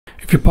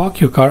If you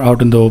park your car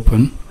out in the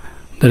open,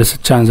 there is a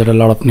chance that a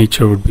lot of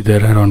nature would be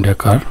there around your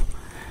car.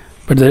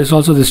 But there is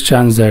also this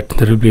chance that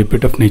there will be a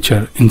bit of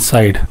nature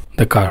inside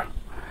the car.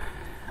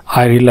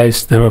 I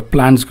realized there were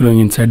plants growing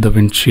inside the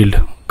windshield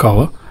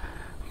cover,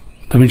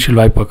 the windshield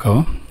wiper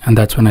cover, and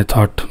that's when I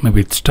thought maybe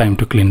it's time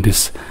to clean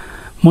this.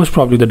 Most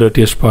probably the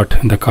dirtiest part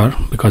in the car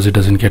because it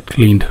doesn't get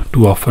cleaned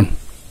too often.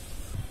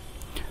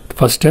 The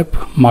first step,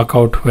 mark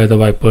out where the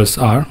wipers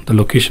are, the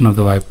location of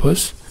the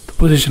wipers, the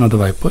position of the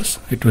wipers.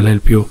 It will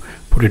help you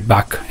put it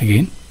back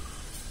again.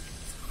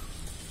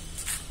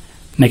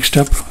 Next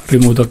up,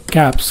 remove the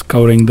caps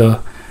covering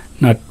the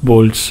nut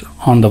bolts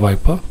on the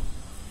wiper.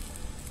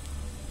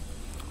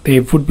 They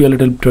would be a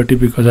little dirty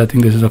because I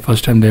think this is the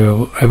first time they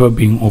were ever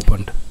being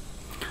opened.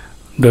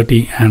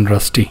 Dirty and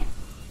rusty.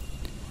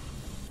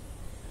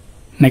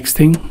 Next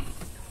thing,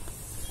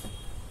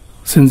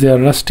 since they are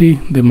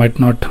rusty, they might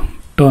not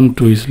turn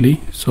too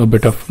easily, so a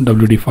bit of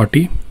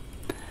WD-40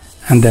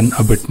 and then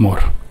a bit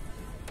more.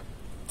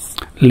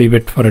 Leave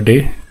it for a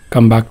day,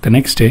 come back the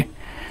next day,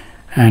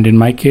 and in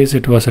my case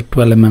it was a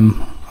 12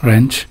 mm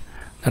wrench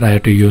that I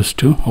had to use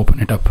to open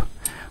it up.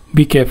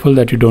 Be careful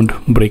that you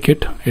don't break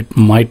it. It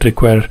might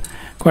require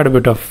quite a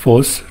bit of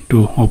force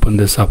to open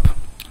this up,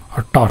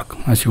 or torque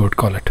as you would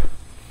call it.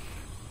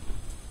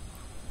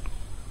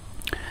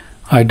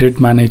 I did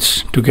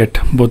manage to get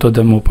both of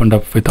them opened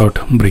up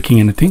without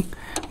breaking anything,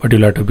 but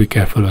you'll have to be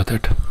careful with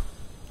it.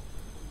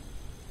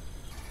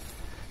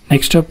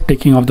 Next up,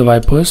 taking off the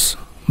wipers.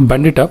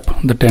 Bend it up,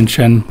 the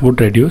tension would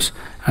reduce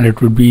and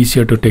it would be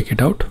easier to take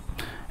it out.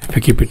 If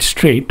you keep it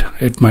straight,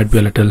 it might be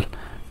a little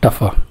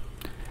tougher.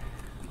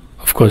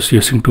 Of course,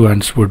 using two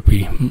hands would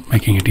be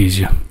making it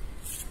easier.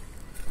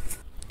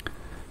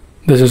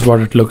 This is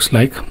what it looks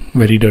like,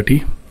 very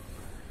dirty,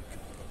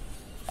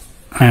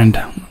 and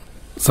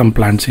some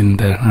plants in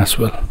there as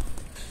well.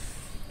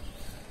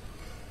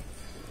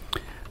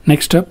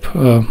 Next up,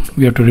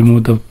 we have to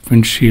remove the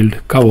windshield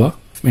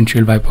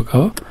wiper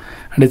cover,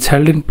 and it's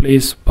held in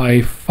place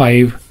by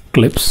 5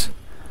 clips.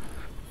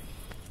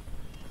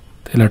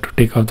 They'll have to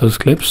take out those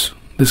clips.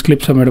 These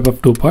clips are made up of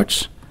 2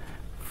 parts.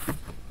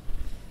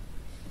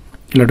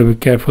 You'll have to be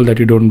careful that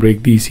you don't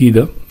break these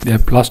either. They are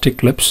plastic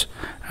clips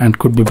and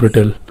could be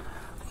brittle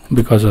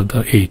because of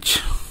the age.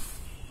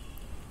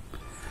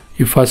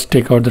 You first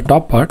take out the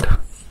top part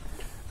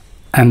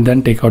and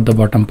then take out the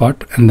bottom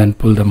part and then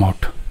pull them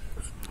out.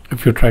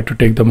 If you try to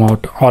take them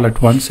out all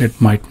at once, it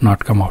might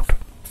not come out.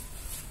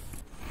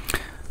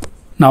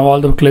 Now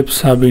all the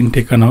clips have been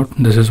taken out.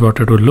 This is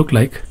what it would look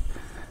like.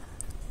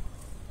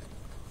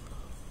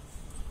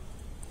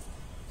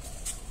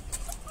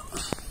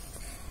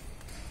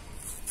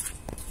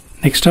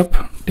 Next up,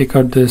 take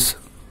out this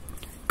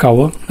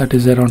cover that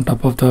is there on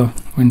top of the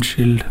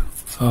windshield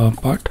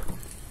part.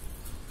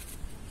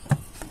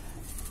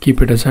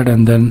 Keep it aside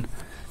and then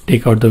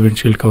take out the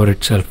windshield cover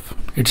itself.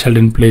 It's held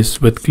in place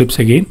with clips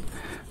again,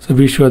 so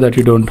be sure that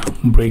you don't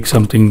break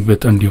something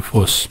with undue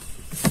force.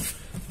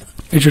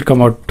 It should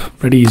come out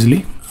pretty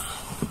easily,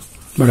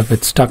 but if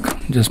it's stuck,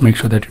 just make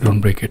sure that you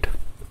don't break it.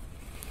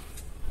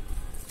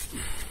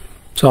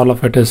 So all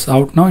of it is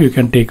out now. You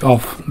can take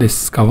off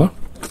this cover.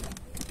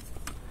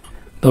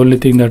 The only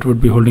thing that would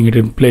be holding it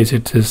in place,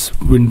 it's this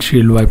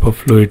windshield wiper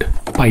fluid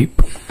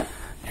pipe.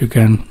 You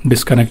can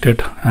disconnect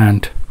it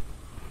and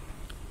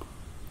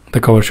the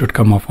cover should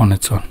come off on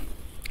its own.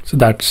 So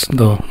that's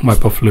the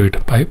wiper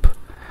fluid pipe,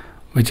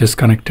 which is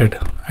connected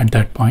at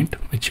that point,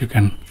 which you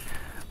can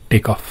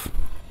take off.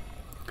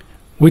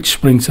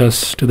 Which brings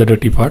us to the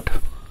dirty part.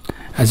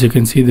 As you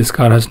can see, this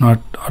car has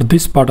not, or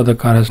this part of the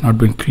car has not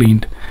been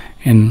cleaned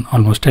in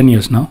almost 10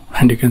 years now,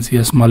 and you can see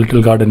a small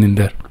little garden in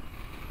there.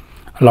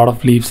 A lot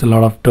of leaves, a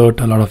lot of dirt,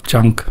 a lot of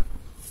junk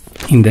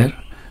in there,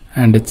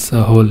 and it's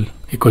a whole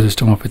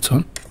ecosystem of its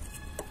own.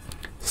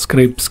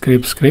 Scrape,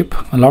 scrape, scrape,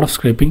 a lot of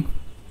scraping.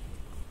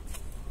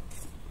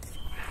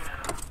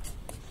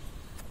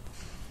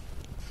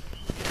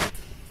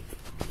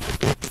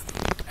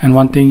 And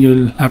one thing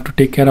you'll have to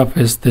take care of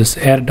is this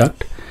air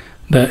duct,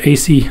 the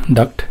AC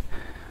duct.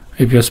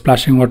 If you're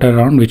splashing water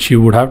around, which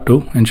you would have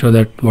to, ensure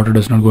that water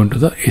does not go into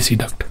the AC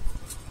duct.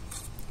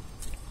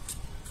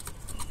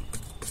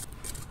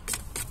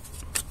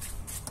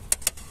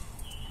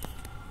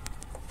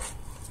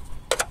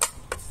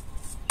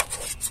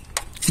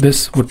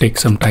 This would take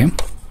some time.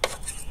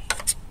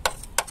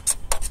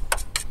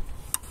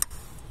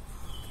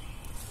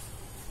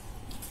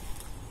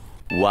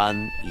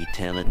 One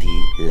eternity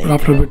later.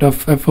 After a bit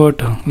of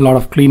effort, a lot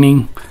of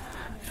cleaning,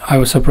 I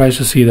was surprised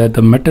to see that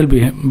the metal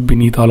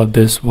beneath all of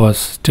this was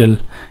still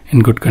in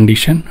good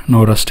condition.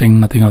 No rusting,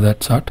 nothing of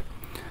that sort.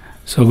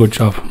 So good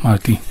job,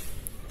 Maruti.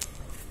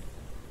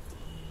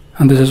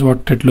 And this is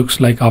what it looks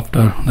like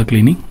after the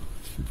cleaning.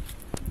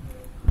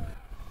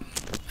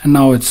 And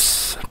now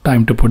it's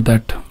time to put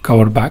that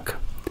cover back.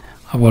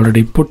 I've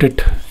already put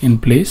it in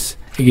place.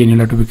 Again, you'll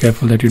have to be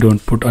careful that you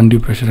don't put undue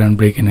pressure and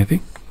break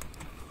anything.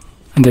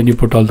 And then you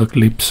put all the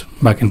clips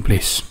back in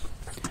place.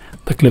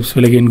 The clips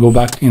will again go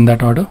back in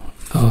that order.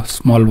 The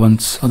small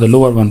ones, or the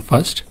lower one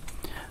first,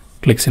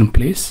 clicks in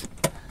place,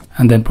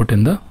 and then put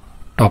in the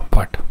top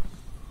part.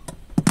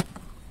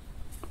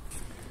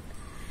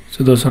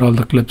 So those are all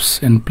the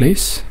clips in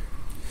place.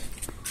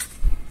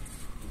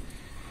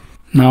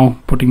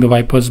 Now putting the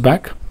wipers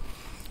back,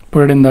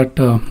 put it in that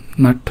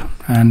nut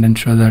and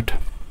ensure that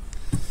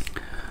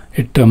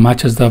it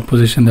matches the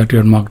position that you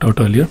had marked out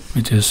earlier,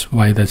 which is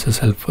why this is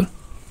helpful.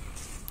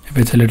 If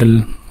it's a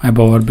little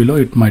above or below,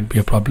 it might be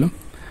a problem.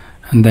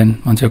 And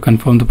then once you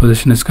confirm the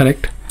position is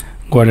correct,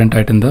 go ahead and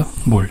tighten the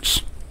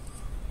bolts.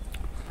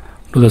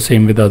 Do the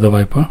same with the other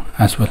wiper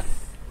as well.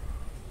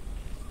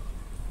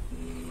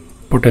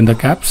 Put in the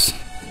caps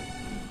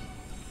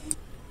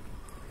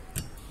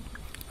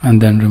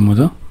and then remove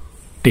the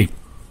tape.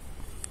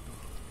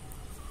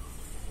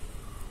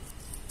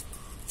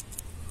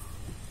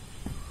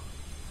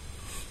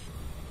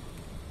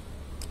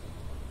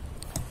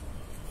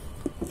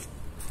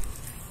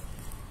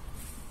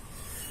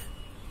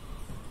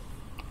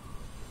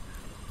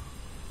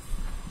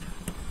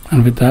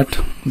 And with that,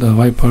 the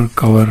wiper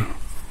cover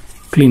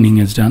cleaning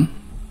is done.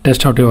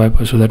 Test out your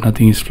wiper so that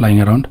nothing is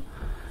flying around,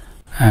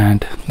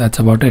 and that's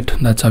about it.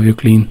 That's how you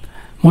clean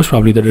most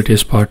probably the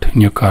dirtiest part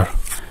in your car,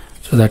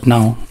 so that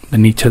now the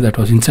nature that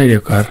was inside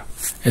your car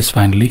is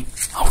finally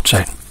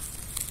outside.